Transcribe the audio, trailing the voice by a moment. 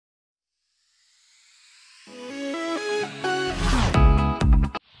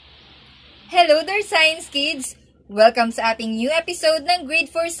Hello there, Science Kids! Welcome sa ating new episode ng Grade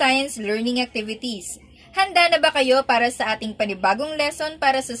 4 Science Learning Activities. Handa na ba kayo para sa ating panibagong lesson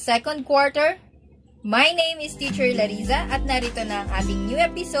para sa second quarter? My name is Teacher Larissa at narito na ang ating new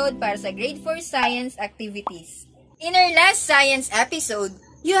episode para sa Grade 4 Science Activities. In our last science episode,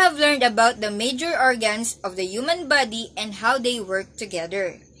 you have learned about the major organs of the human body and how they work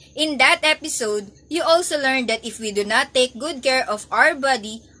together. In that episode, you also learned that if we do not take good care of our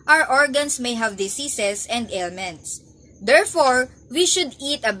body, our organs may have diseases and ailments. Therefore, we should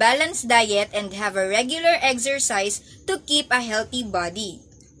eat a balanced diet and have a regular exercise to keep a healthy body.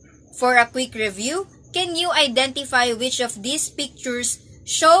 For a quick review, can you identify which of these pictures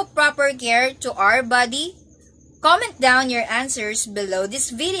show proper care to our body? Comment down your answers below this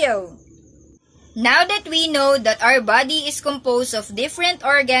video. Now that we know that our body is composed of different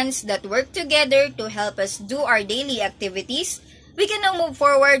organs that work together to help us do our daily activities, we can now move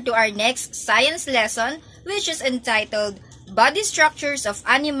forward to our next science lesson, which is entitled Body Structures of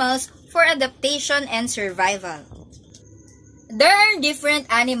Animals for Adaptation and Survival. There are different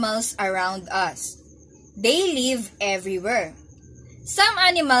animals around us. They live everywhere. Some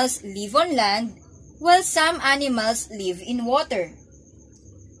animals live on land, while some animals live in water.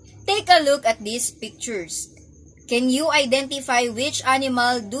 Take a look at these pictures. Can you identify which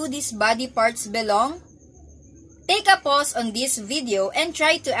animal do these body parts belong? Take a pause on this video and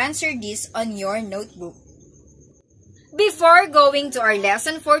try to answer this on your notebook. Before going to our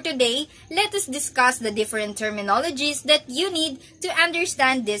lesson for today, let us discuss the different terminologies that you need to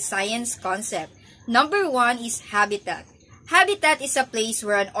understand this science concept. Number 1 is habitat. Habitat is a place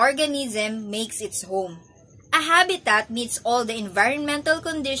where an organism makes its home. A habitat meets all the environmental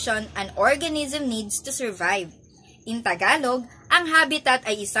condition an organism needs to survive. In Tagalog, ang habitat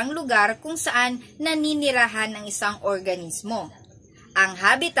ay isang lugar kung saan naninirahan ang isang organismo. Ang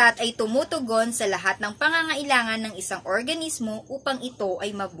habitat ay tumutugon sa lahat ng pangangailangan ng isang organismo upang ito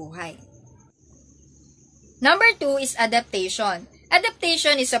ay mabuhay. Number 2 is adaptation.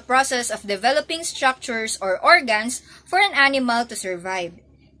 Adaptation is a process of developing structures or organs for an animal to survive.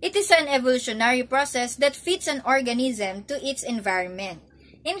 It is an evolutionary process that fits an organism to its environment.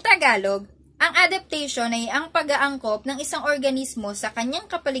 In Tagalog, ang adaptation ay ang pag-aangkop ng isang organismo sa kanyang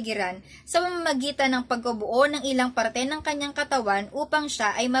kapaligiran sa pamamagitan ng pagbubuo ng ilang parte ng kanyang katawan upang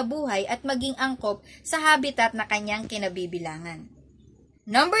siya ay mabuhay at maging angkop sa habitat na kanyang kinabibilangan.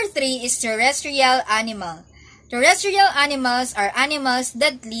 Number 3 is terrestrial animal. Terrestrial animals are animals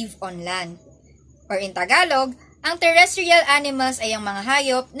that live on land. Or in Tagalog, ang terrestrial animals ay ang mga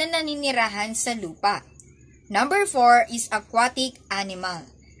hayop na naninirahan sa lupa. Number 4 is aquatic animal.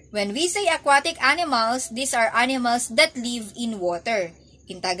 When we say aquatic animals, these are animals that live in water.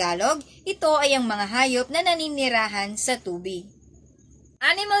 In Tagalog, ito ay ang mga hayop na naninirahan sa tubig.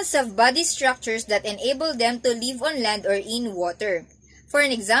 Animals have body structures that enable them to live on land or in water. For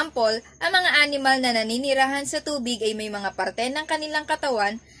an example, ang mga animal na naninirahan sa tubig ay may mga parte ng kanilang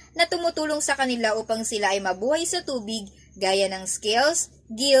katawan na tumutulong sa kanila upang sila ay mabuhay sa tubig gaya ng scales,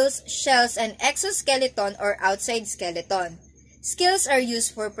 gills, shells, and exoskeleton or outside skeleton. Scales are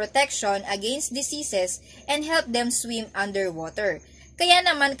used for protection against diseases and help them swim underwater. Kaya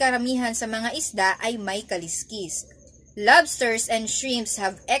naman karamihan sa mga isda ay may kaliskis. Lobsters and shrimps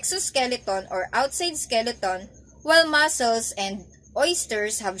have exoskeleton or outside skeleton, while mussels and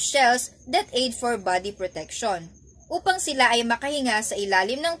oysters have shells that aid for body protection. Upang sila ay makahinga sa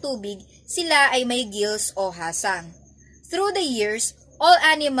ilalim ng tubig, sila ay may gills o hasang. Through the years, all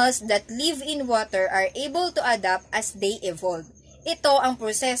animals that live in water are able to adapt as they evolve. Ito ang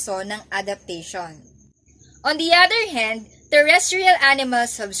proseso ng adaptation. On the other hand, terrestrial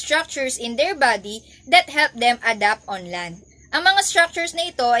animals have structures in their body that help them adapt on land. Ang mga structures na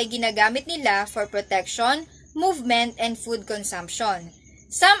ito ay ginagamit nila for protection, movement, and food consumption.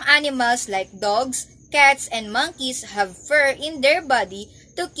 Some animals like dogs, cats, and monkeys have fur in their body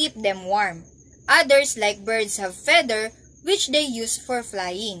to keep them warm. Others like birds have feather which they use for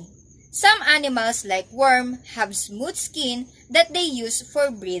flying. Some animals like worm have smooth skin that they use for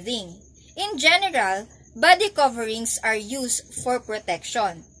breathing. In general, body coverings are used for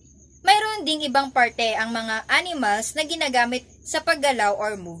protection. Mayroon ding ibang parte ang mga animals na ginagamit sa paggalaw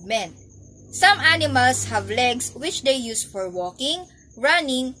or movement. Some animals have legs which they use for walking,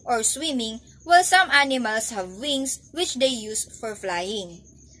 running, or swimming, while some animals have wings which they use for flying.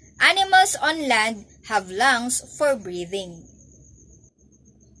 Animals on land have lungs for breathing.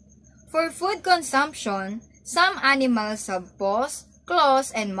 For food consumption, some animals have paws,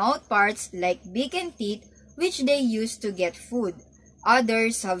 claws, and mouth parts like beak and teeth which they use to get food.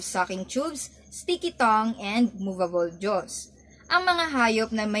 Others have sucking tubes, sticky tongue, and movable jaws. Ang mga hayop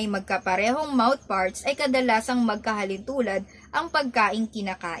na may magkaparehong mouth parts ay kadalasang magkahalintulad ang pagkaing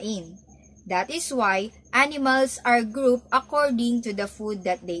kinakain. That is why animals are grouped according to the food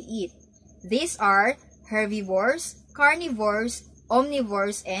that they eat. These are herbivores, carnivores,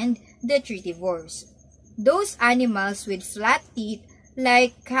 omnivores, and detritivores. Those animals with flat teeth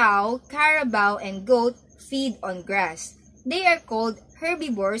like cow, carabao, and goat feed on grass. They are called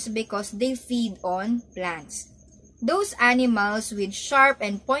herbivores because they feed on plants. Those animals with sharp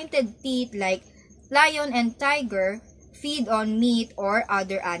and pointed teeth like lion and tiger feed on meat or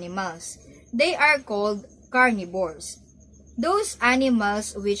other animals. They are called carnivores. Those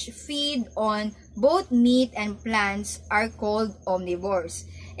animals which feed on both meat and plants are called omnivores.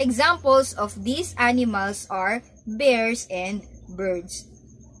 Examples of these animals are bears and birds.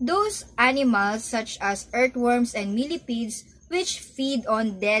 Those animals such as earthworms and millipedes which feed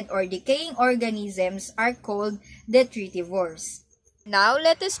on dead or decaying organisms are called detritivores. Now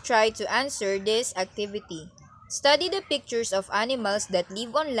let us try to answer this activity. Study the pictures of animals that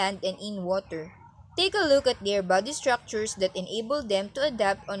live on land and in water. Take a look at their body structures that enable them to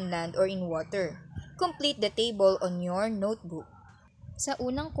adapt on land or in water. Complete the table on your notebook. Sa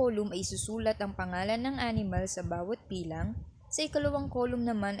unang kolum ay susulat ang pangalan ng animal sa bawat bilang. Sa ikalawang kolum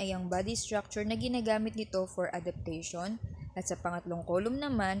naman ay ang body structure na ginagamit nito for adaptation. At sa pangatlong kolum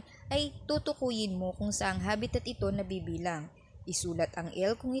naman ay tutukuyin mo kung saang habitat ito nabibilang. Isulat ang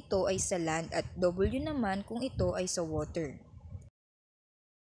L kung ito ay sa land at W naman kung ito ay sa water.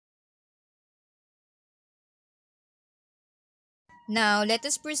 Now, let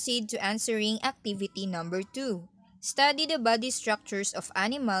us proceed to answering activity number 2. Study the body structures of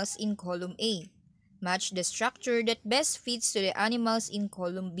animals in column A. Match the structure that best fits to the animals in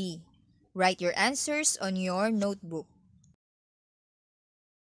column B. Write your answers on your notebook.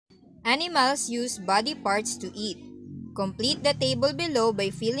 Animals use body parts to eat. Complete the table below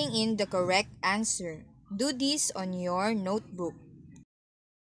by filling in the correct answer. Do this on your notebook.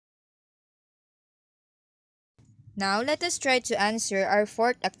 Now, let us try to answer our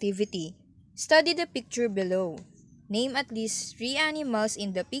fourth activity. Study the picture below. Name at least 3 animals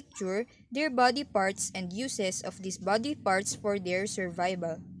in the picture, their body parts, and uses of these body parts for their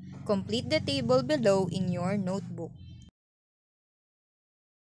survival. Complete the table below in your notebook.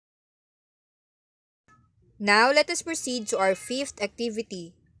 Now, let us proceed to our fifth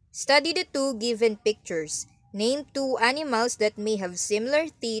activity. Study the 2 given pictures. Name 2 animals that may have similar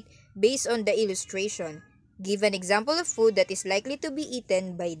teeth based on the illustration. Give an example of food that is likely to be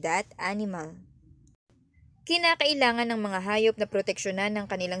eaten by that animal. Kinakailangan ng mga hayop na proteksyonan ng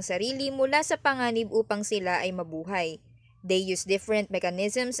kanilang sarili mula sa panganib upang sila ay mabuhay. They use different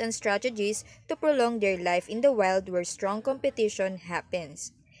mechanisms and strategies to prolong their life in the wild where strong competition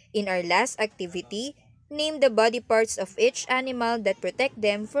happens. In our last activity, name the body parts of each animal that protect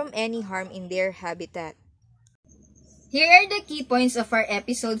them from any harm in their habitat. Here are the key points of our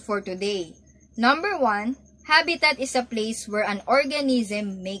episode for today. Number 1, habitat is a place where an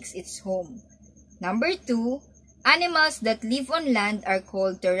organism makes its home. Number 2, animals that live on land are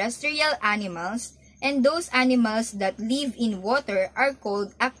called terrestrial animals, and those animals that live in water are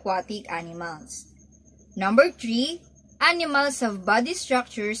called aquatic animals. Number 3, animals have body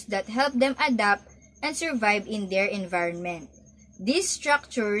structures that help them adapt and survive in their environment. These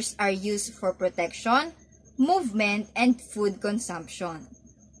structures are used for protection, movement, and food consumption.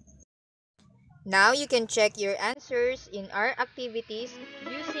 Now you can check your answers in our activities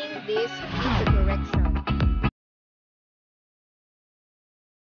using this video correction.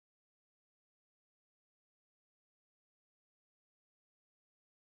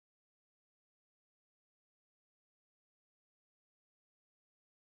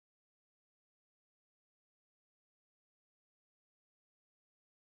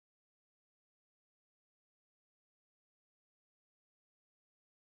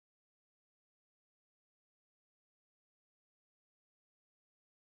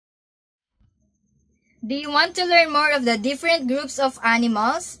 Do you want to learn more of the different groups of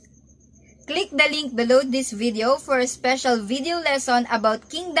animals? Click the link below this video for a special video lesson about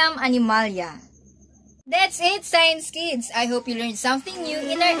Kingdom Animalia. That's it, Science Kids! I hope you learned something new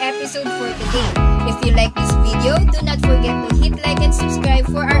in our episode for today. If you like this video, do not forget to hit like and subscribe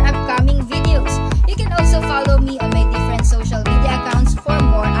for our upcoming videos. You can also follow me on my different social media accounts for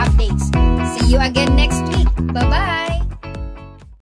more updates. See you again next week!